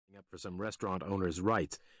up for some restaurant owner's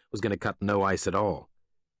rights was going to cut no ice at all.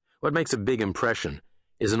 What makes a big impression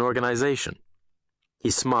is an organization.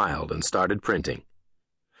 He smiled and started printing.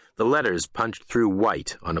 The letters punched through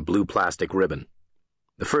white on a blue plastic ribbon.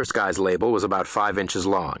 The first guy's label was about 5 inches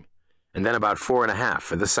long, and then about 4.5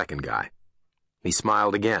 for the second guy. He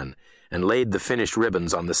smiled again and laid the finished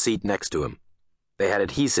ribbons on the seat next to him. They had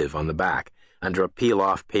adhesive on the back under a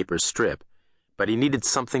peel-off paper strip, but he needed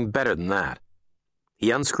something better than that. He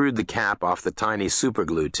unscrewed the cap off the tiny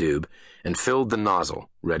superglue tube and filled the nozzle,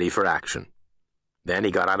 ready for action. Then he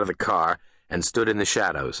got out of the car and stood in the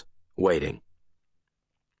shadows, waiting.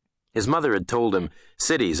 His mother had told him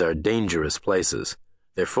cities are dangerous places.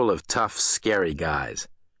 They're full of tough, scary guys.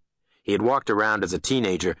 He had walked around as a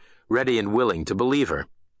teenager, ready and willing to believe her,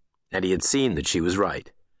 and he had seen that she was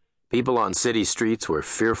right. People on city streets were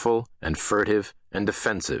fearful and furtive and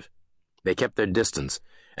defensive. They kept their distance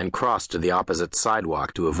and crossed to the opposite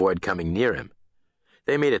sidewalk to avoid coming near him.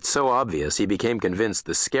 They made it so obvious he became convinced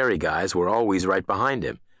the scary guys were always right behind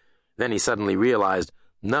him. Then he suddenly realized,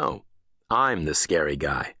 no, I'm the scary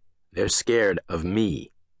guy. They're scared of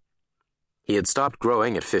me. He had stopped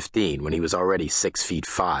growing at 15 when he was already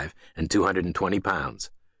 6'5" and 220 pounds.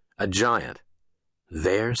 A giant.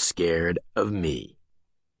 They're scared of me.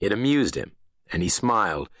 It amused him, and he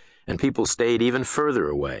smiled, and people stayed even further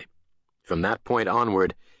away. From that point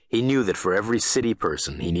onward, he knew that for every city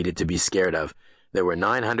person he needed to be scared of, there were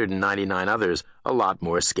 999 others a lot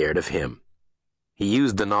more scared of him. He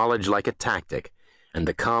used the knowledge like a tactic, and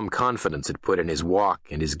the calm confidence it put in his walk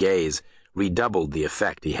and his gaze redoubled the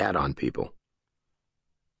effect he had on people.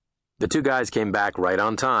 The two guys came back right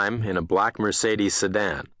on time in a black Mercedes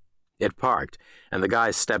sedan. It parked, and the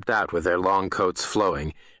guys stepped out with their long coats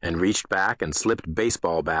flowing and reached back and slipped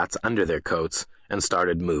baseball bats under their coats and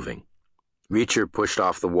started moving. Reacher pushed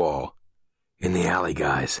off the wall. "In the alley,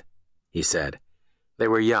 guys," he said. They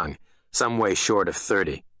were young, some way short of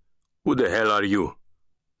 30. "Who the hell are you?"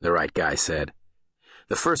 the right guy said.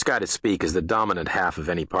 The first guy to speak is the dominant half of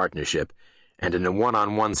any partnership, and in a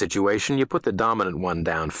one-on-one situation you put the dominant one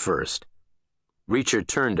down first. Reacher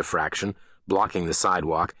turned a fraction, blocking the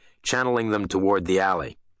sidewalk, channeling them toward the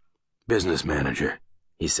alley. "Business manager,"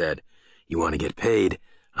 he said. "You want to get paid?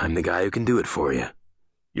 I'm the guy who can do it for you."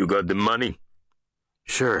 "You got the money?"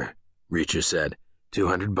 "Sure," Reacher said.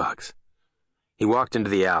 $200. He walked into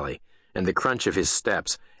the alley, and the crunch of his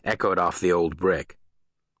steps echoed off the old brick.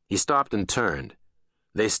 He stopped and turned.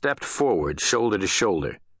 They stepped forward, shoulder to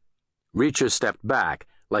shoulder. Reacher stepped back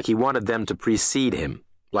like he wanted them to precede him,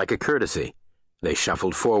 like a courtesy. They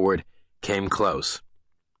shuffled forward, came close.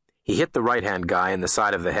 He hit the right-hand guy in the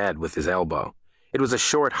side of the head with his elbow. It was a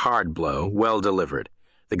short, hard blow, well delivered.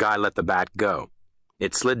 The guy let the bat go.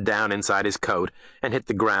 It slid down inside his coat and hit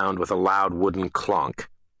the ground with a loud wooden clonk.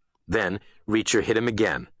 Then Reacher hit him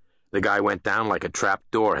again. The guy went down like a trap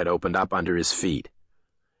door had opened up under his feet.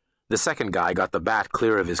 The second guy got the bat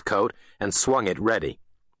clear of his coat and swung it ready.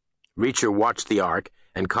 Reacher watched the arc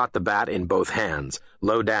and caught the bat in both hands,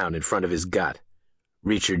 low down in front of his gut.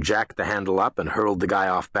 Reacher jacked the handle up and hurled the guy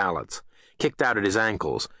off balance, kicked out at his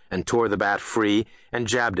ankles, and tore the bat free and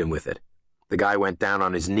jabbed him with it. The guy went down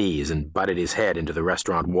on his knees and butted his head into the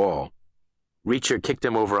restaurant wall. Reacher kicked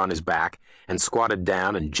him over on his back and squatted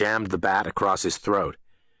down and jammed the bat across his throat.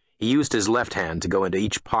 He used his left hand to go into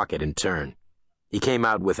each pocket in turn. He came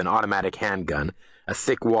out with an automatic handgun, a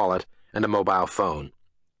thick wallet, and a mobile phone.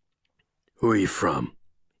 "Who are you from?"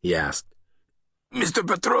 he asked. "Mr.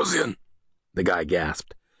 Petrosian," the guy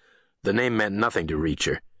gasped. The name meant nothing to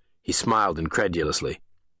Reacher. He smiled incredulously.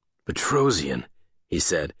 "Petrosian," he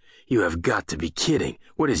said. "You have got to be kidding.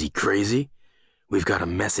 What is he, crazy? We've got a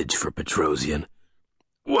message for Petrosian."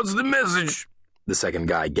 "What's the message?" the second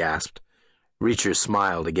guy gasped. Reacher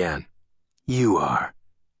smiled again. "You are,"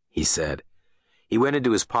 he said. He went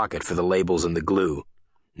into his pocket for the labels and the glue.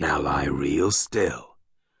 "Now lie real still."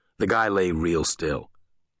 The guy lay real still.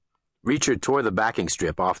 Reacher tore the backing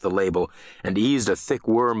strip off the label and eased a thick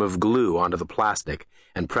worm of glue onto the plastic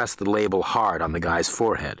and pressed the label hard on the guy's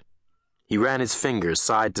forehead. He ran his fingers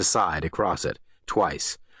side to side across it,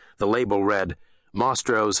 twice. The label read,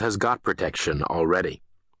 "Mostros has got protection already."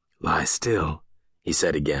 "Lie still," he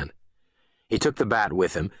said again. He took the bat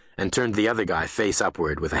with him and turned the other guy face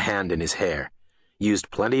upward with a hand in his hair,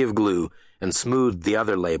 used plenty of glue, and smoothed the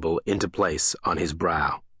other label into place on his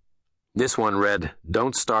brow. This one read,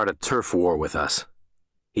 "Don't start a turf war with us."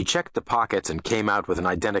 He checked the pockets and came out with an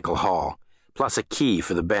identical haul, plus a key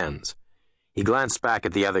for the bends. He glanced back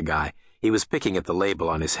at the other guy. He was picking at the label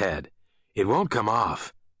on his head. "It won't come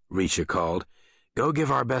off," Reacher called. "Go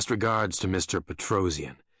give our best regards to Mr.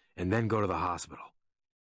 Petrosian, and then go to the hospital."